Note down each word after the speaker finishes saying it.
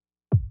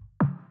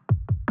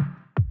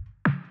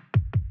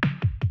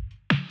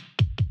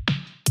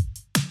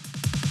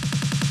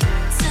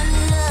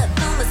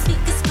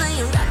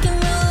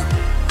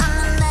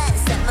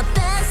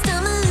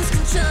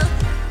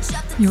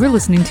You are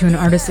listening to an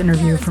artist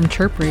interview from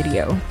Chirp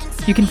Radio.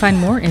 You can find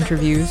more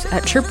interviews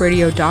at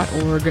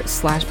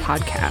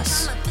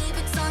chirpradio.org/podcasts.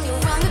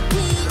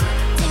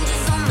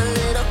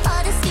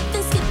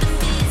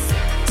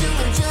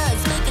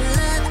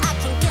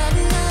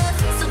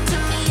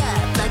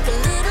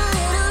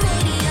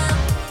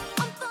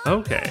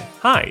 Okay.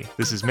 Hi,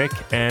 this is Mick,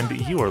 and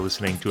you are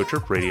listening to a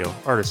Chirp Radio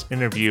artist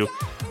interview.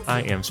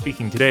 I am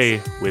speaking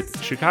today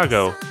with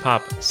Chicago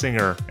pop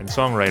singer and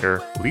songwriter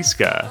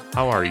Liska.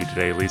 How are you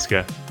today,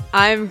 Liska?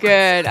 I'm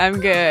good.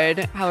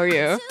 How are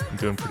you? I'm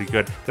doing pretty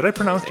good. Did I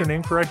pronounce your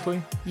name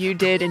correctly? You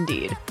did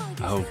indeed.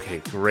 Okay,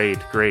 great.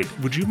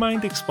 Would you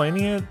mind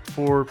explaining it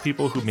for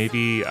people who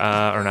maybe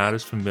are not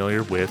as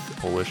familiar with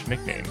Polish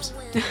nicknames?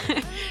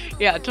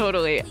 Yeah,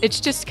 totally. It's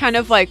just kind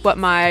of like what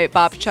my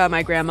babcia,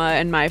 my grandma,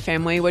 and my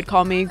family would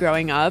call me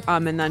growing up.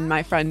 And then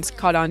my friends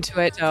caught on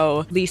to it.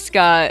 So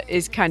Liska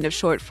is kind of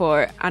short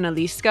for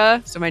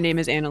Annaliska. So my name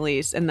is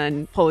Annalise. And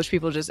then Polish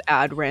people just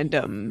add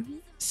random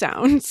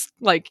sounds,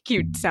 like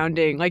cute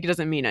sounding, like it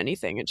doesn't mean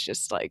anything. It's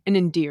just like an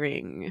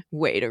endearing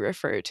way to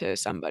refer to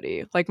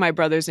somebody. Like my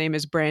brother's name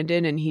is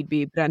Brandon and he'd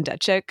be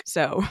Brandeczek,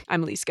 so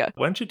I'm Liska.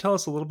 Why don't you tell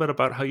us a little bit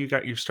about how you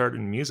got your start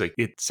in music?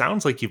 It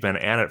sounds like you've been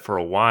at it for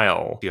a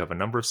while. You have a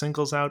number of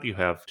singles out. You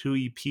have 2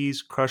 EPs,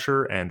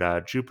 Crusher and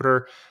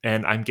Jupiter.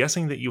 And I'm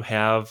guessing that you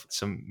have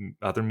some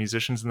other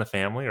musicians in the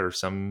family or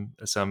some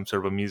sort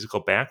of a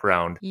musical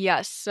background.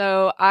 Yes,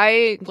 so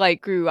I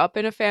grew up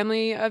in a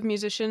family of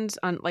musicians.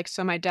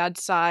 So my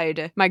dad's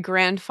side, my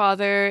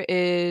grandfather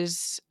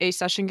is a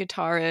session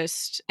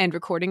guitarist and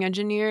recording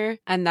engineer,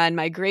 and then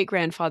my great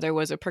grandfather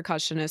was a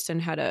percussionist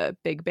and had a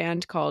big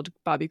band called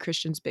Bobby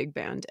Christian's Big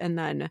Band, and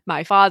then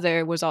my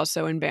father was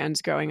also in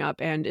bands growing up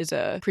and is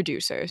a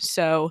producer.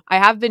 So I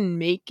have been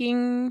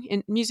making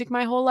music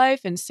my whole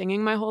life and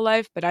singing my whole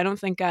life, but I don't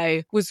think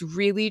I was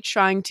really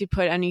trying to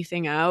put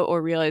anything out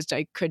or realized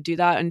I could do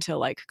that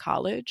until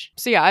college.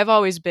 So yeah, I've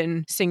always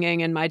been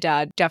singing, and my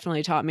dad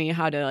definitely taught me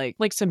how to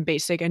like some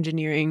basic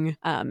engineering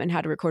and how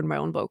to record my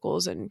own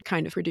vocals and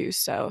kind of produce.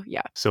 So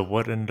yeah. So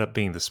what ended up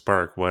being the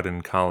spark? What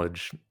in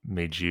college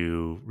made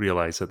you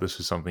realize that this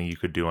was something you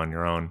could do on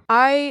your own?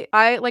 I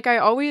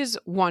always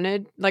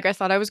wanted, I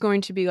thought I was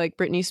going to be like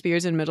Britney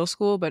Spears in middle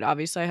school, but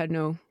obviously I had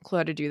no clue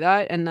how to do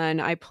that. And then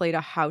I played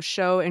a house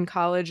show in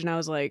college and I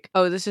was like,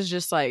 oh, this is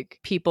just like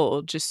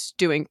people just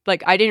doing,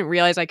 I didn't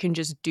realize I can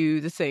just do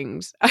the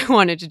things I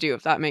wanted to do,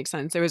 if that makes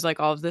sense. There was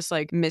all of this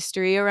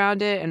mystery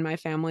around it, and my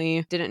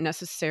family didn't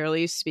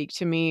necessarily speak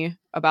to me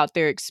about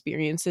their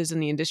experiences in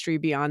the industry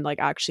beyond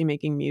actually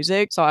making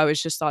music. So I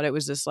was just thought it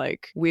was this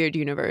weird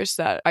universe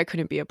that I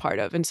couldn't be a part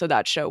of. And so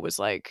that show was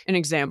an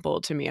example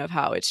to me of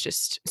how it's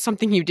just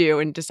something you do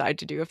and decide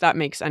to do, if that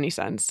makes any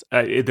sense.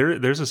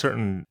 There's a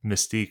certain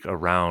mystique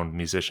around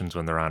musicians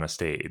when they're on a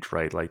stage,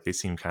 right? They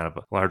seem kind of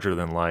larger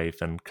than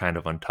life and kind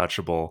of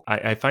untouchable.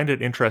 I find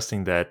it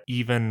interesting that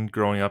even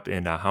growing up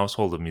in a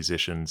household of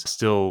musicians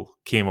still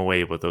came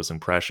away with those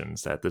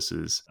impressions that this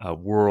is a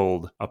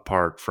world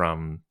apart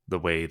from the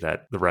way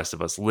that the rest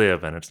of us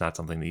live, and it's not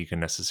something that you can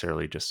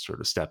necessarily just sort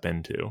of step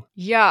into.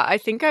 Yeah, I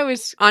think I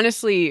was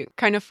honestly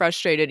kind of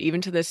frustrated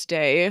even to this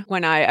day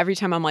when every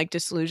time I'm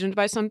disillusioned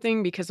by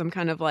something, because I'm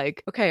kind of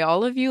okay,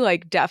 all of you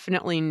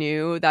definitely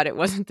knew that it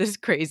wasn't this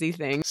crazy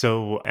thing.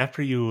 So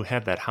after you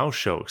had that house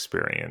show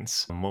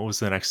experience, what was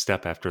the next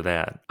step after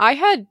that? I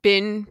had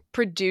been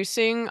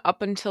producing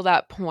up until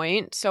that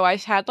point, so I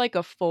had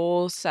a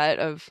full set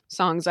of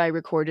songs I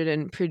recorded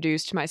and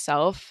produced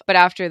myself. But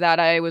after that,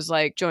 I was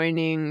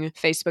joining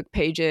Facebook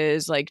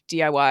pages,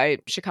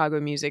 DIY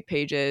Chicago music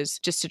pages,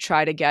 just to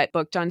try to get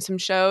booked on some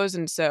shows.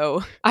 And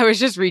so I was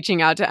just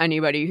reaching out to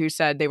anybody who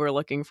said they were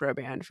looking for a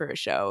band for a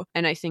show.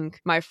 And I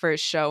think my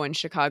first show in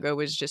Chicago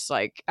was just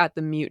at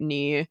the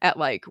Mutiny at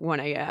 1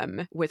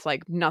 a.m. with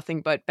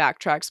nothing but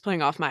backtracks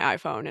playing off my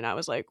iPhone. And I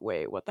was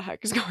wait, what the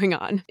heck is going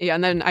on? Yeah,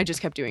 and then I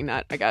just kept doing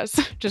that, I guess,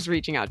 just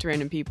reaching out to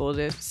random people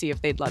to see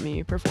if they'd let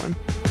me perform.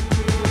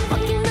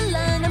 Walking the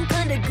line, I'm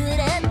kinda good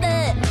at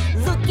that.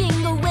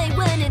 Looking away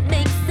when it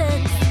makes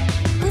sense.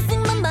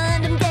 Losing my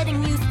mind, I'm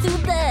getting used to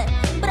that.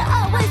 But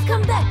I always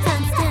come back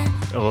times 10.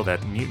 Oh,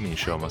 that Mutiny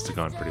show must have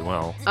gone pretty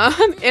well.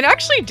 It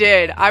actually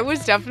did. I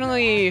was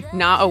definitely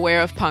not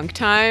aware of punk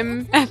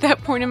time at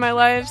that point in my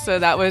life, so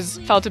that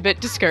felt a bit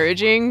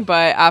discouraging,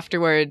 but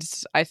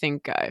afterwards, I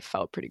think I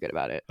felt pretty good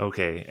about it.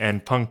 Okay,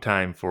 and punk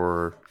time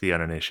for the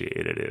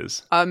uninitiated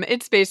is?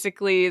 It's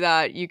basically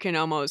that you can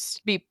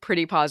almost be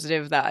pretty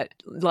positive that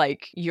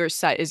your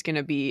set is going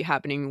to be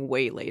happening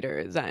way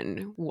later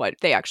than what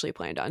they actually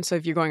planned on. So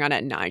if you're going on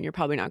at 9, you're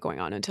probably not going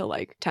on until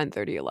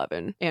 10:30,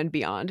 11 and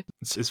beyond.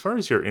 As far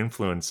as your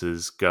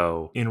influences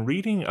go, in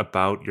reading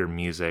about your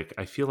music,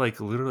 I feel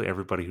like literally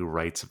everybody who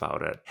writes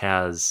about it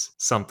has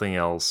something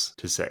else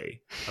to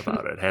say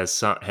about it, has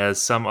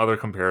some other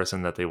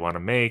comparison that they want to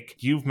make.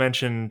 You've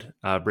mentioned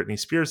Britney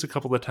Spears a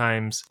couple of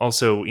times.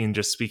 Also, in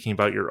just speaking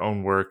about your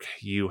own work,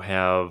 you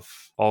have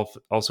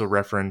also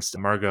referenced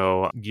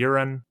Margot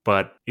Guerin,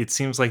 but it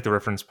seems like the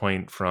reference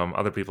point from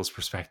other people's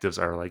perspectives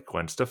are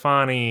Gwen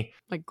Stefani.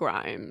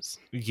 Grimes.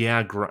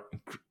 Yeah,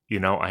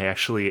 I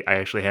actually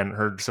hadn't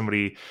heard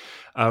somebody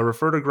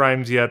refer to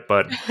Grimes yet,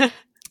 but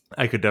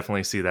I could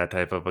definitely see that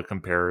type of a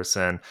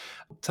comparison.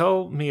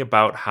 Tell me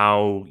about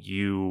how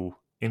you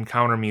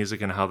encounter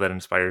music and how that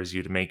inspires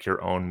you to make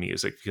your own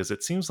music, because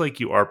it seems like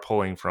you are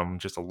pulling from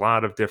just a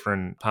lot of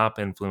different pop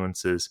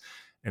influences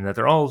and that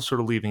they're all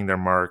sort of leaving their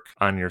mark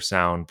on your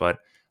sound, but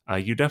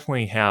you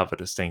definitely have a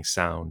distinct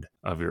sound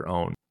of your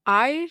own.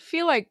 I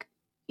feel like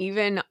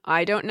even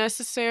I don't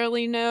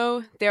necessarily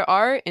know. There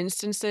are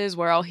instances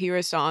where I'll hear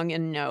a song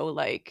and know,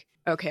 like,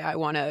 okay, I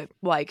want to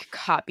like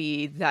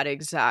copy that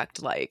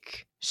exact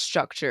like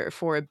structure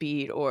for a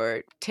beat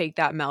or take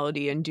that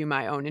melody and do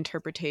my own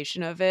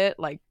interpretation of it,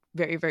 like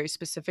very, very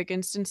specific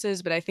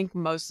instances. But I think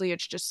mostly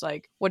it's just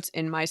like what's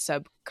in my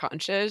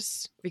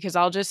subconscious, because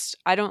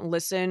I don't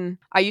listen.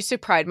 I used to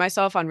pride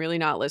myself on really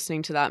not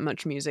listening to that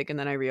much music. And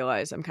then I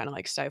realized I'm kind of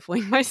like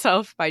stifling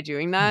myself by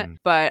doing that.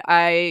 But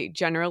I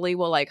generally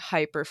will like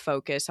hyper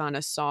focus on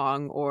a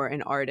song or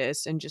an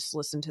artist and just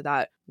listen to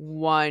that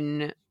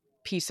one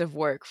piece of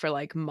work for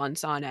like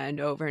months on end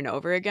over and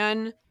over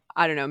again.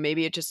 I don't know,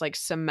 maybe it just like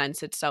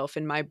cements itself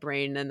in my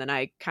brain, and then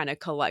I kind of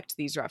collect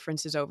these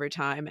references over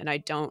time, and I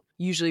don't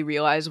usually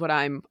realize what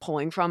I'm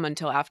pulling from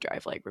until after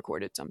I've like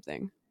recorded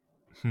something.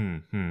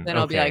 Then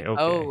I'll be like,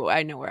 oh,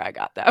 I know where I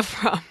got that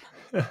from.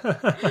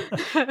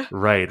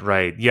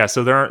 Right. Yeah,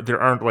 so there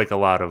aren't like a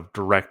lot of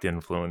direct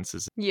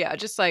influences. Yeah,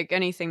 just like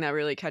anything that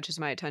really catches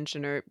my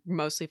attention, or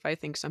mostly if I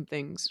think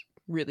something's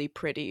really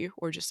pretty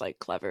or just like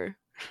clever.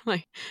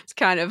 Like, it's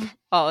kind of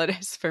all it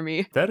is for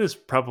me. That is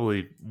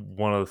probably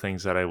one of the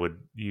things that I would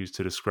use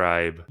to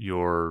describe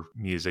your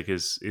music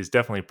is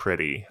definitely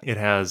pretty. It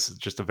has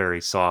just a very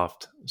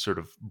soft, sort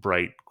of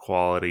bright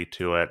quality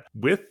to it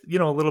with,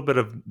 a little bit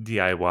of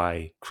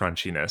DIY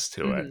crunchiness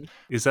to it.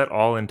 Is that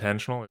all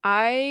intentional?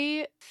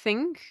 I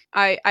think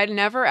I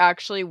never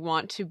actually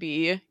want to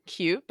be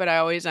cute, but I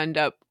always end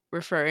up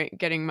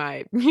getting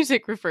my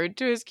music referred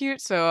to as cute,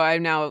 so I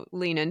now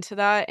lean into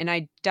that. And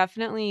I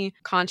definitely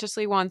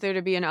consciously want there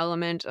to be an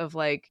element of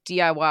like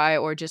DIY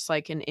or just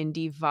like an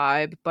indie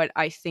vibe, but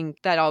I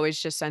think that always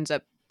just ends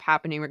up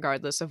happening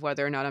regardless of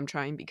whether or not I'm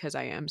trying, because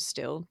I am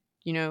still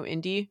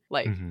indie,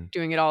 like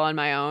doing it all on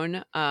my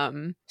own.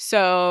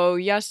 So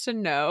yes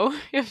and no,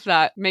 if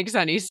that makes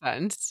any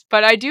sense.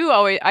 But I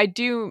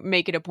do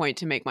make it a point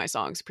to make my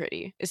songs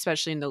pretty,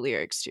 especially in the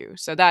lyrics too.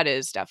 So that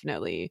is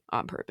definitely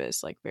on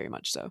purpose, like very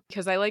much so.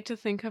 Because I like to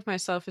think of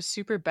myself as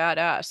super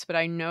badass, but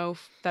I know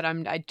that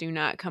I do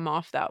not come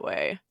off that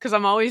way. Because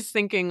I'm always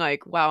thinking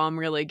like, wow, I'm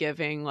really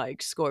giving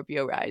like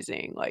Scorpio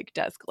rising, like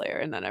Death Glare,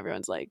 and then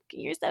everyone's like,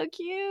 you're so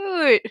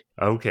cute.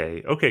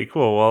 Okay,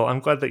 cool. Well, I'm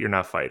glad that you're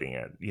not fighting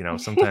it.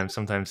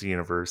 Sometimes the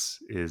universe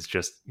is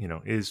just,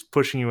 is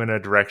pushing you in a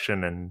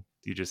direction, and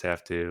you just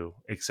have to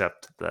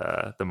accept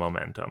the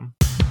momentum.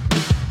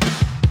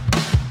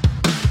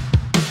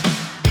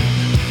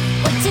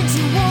 What did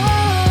you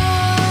want?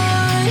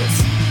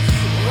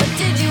 What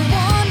did you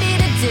want me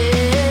to do?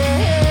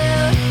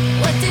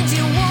 What did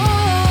you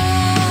want?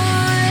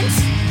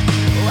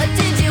 What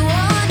did you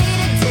want me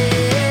to do?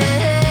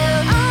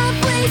 I've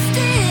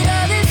wasted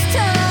all this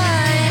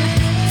time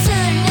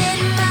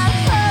turning my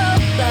whole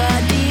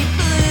body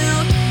blue.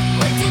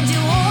 What did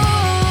you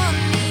want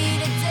me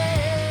to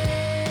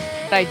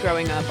do? I,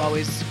 growing up,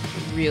 always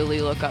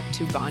really look up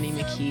to Bonnie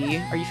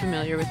McKee. Are you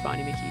familiar with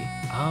Bonnie McKee?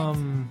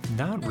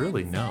 Not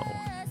really, no.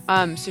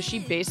 So she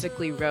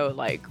basically wrote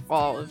like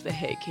all of the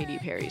hit Katy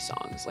Perry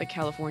songs, like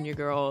California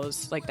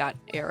Girls, like that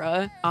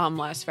era,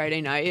 Last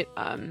Friday Night,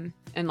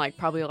 and like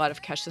probably a lot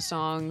of Kesha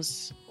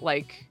songs,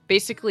 like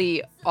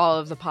basically all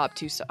of the pop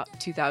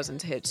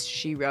 2000s hits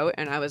she wrote.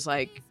 And I was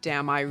like,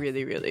 damn, I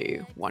really,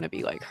 really want to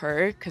be like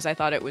her, because I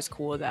thought it was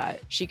cool that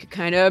she could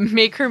kind of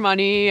make her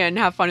money and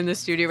have fun in the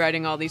studio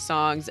writing all these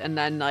songs, and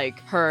then like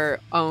her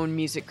own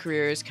music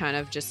career is kind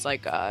of just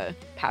like a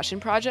passion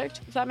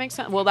project, if that makes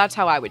sense. Well, that's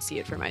how I would see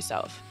it for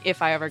myself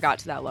if I ever got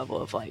to that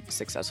level of like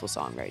successful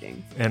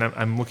songwriting. And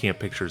I'm looking at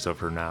pictures of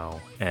her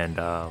now, and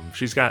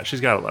she's got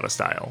a lot of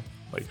style.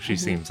 Like, she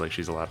seems like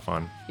she's a lot of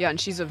fun. Yeah, and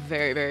she's a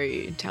very,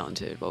 very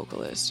talented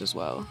vocalist as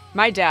well.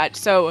 My dad,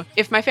 so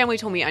if my family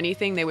told me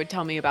anything, they would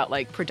tell me about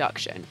like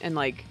production and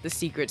like the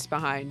secrets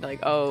behind like,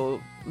 oh,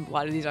 a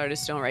lot of these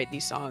artists don't write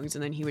these songs.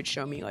 And then he would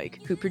show me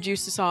like who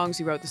produced the songs,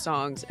 who wrote the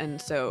songs.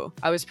 And so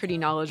I was pretty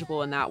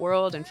knowledgeable in that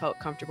world and felt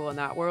comfortable in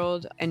that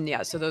world. And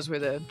yeah, so those were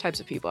the types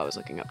of people I was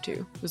looking up to.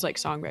 It was like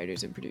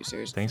songwriters and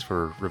producers. Thanks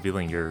for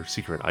revealing your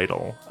secret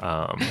idol.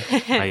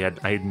 I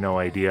had no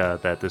idea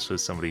that this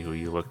was somebody who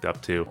you looked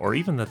up to, or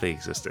even that they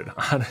existed,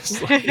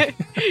 honestly.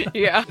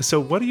 Yeah. So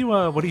what do you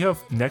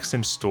have next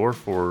in store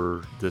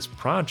for this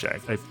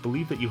project? I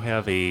believe that you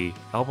have a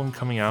album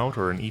coming out,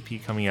 or an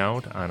EP coming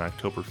out on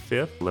October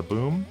 5th. La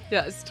Boom?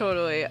 Yes,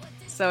 totally.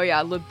 So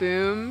yeah, La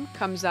Boom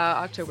comes out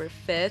October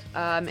 5th.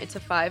 It's a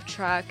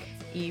 5-track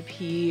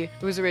EP. It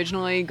was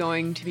originally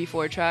going to be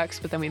 4 tracks,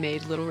 but then we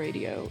made Little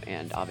Radio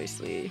and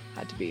obviously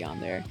had to be on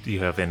there. Do you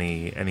have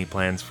any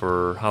plans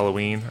for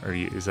Halloween?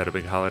 Is that a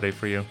big holiday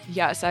for you?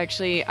 Yes,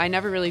 actually, I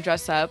never really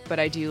dress up, but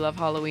I do love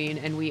Halloween,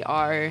 and we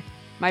are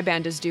my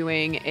band is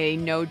doing a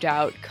No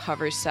Doubt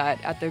cover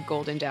set at the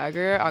Golden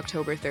Dagger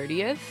October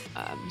 30th.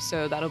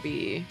 So that'll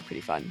be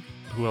pretty fun.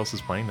 Who else is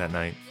playing that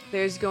night?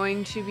 There's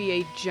going to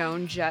be a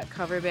Joan Jett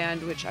cover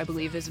band, which I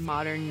believe is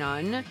Modern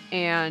Nun,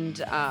 and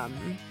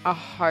a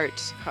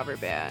Heart cover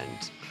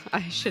band.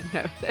 I should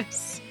know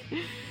this.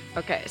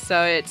 Okay,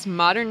 so it's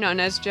Modern Nun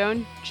as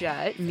Joan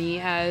Jett,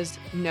 me as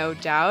No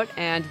Doubt,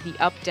 and the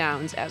Up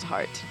Downs as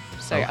Heart.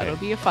 So yeah, it'll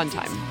be a fun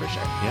time for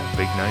sure. Yeah,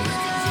 big night.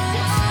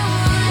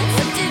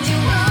 What did you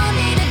want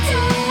me to do?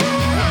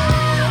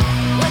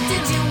 What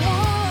did you want?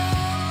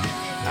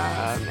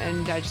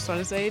 And I just want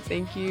to say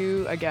thank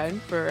you again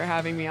for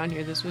having me on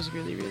here. This was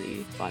really,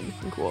 really fun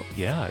and cool.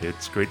 Yeah,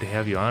 it's great to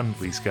have you on,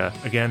 Liska.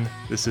 Again,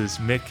 this is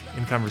Mick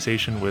in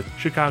conversation with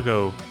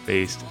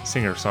Chicago-based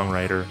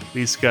singer-songwriter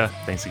Liska.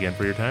 Thanks again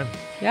for your time.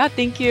 Yeah,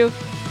 thank you.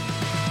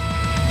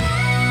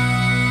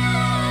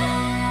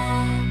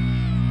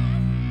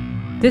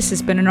 This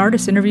has been an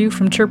artist interview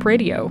from Chirp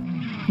Radio.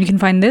 You can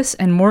find this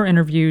and more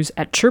interviews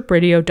at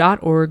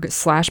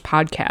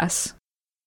chirpradio.org/podcasts.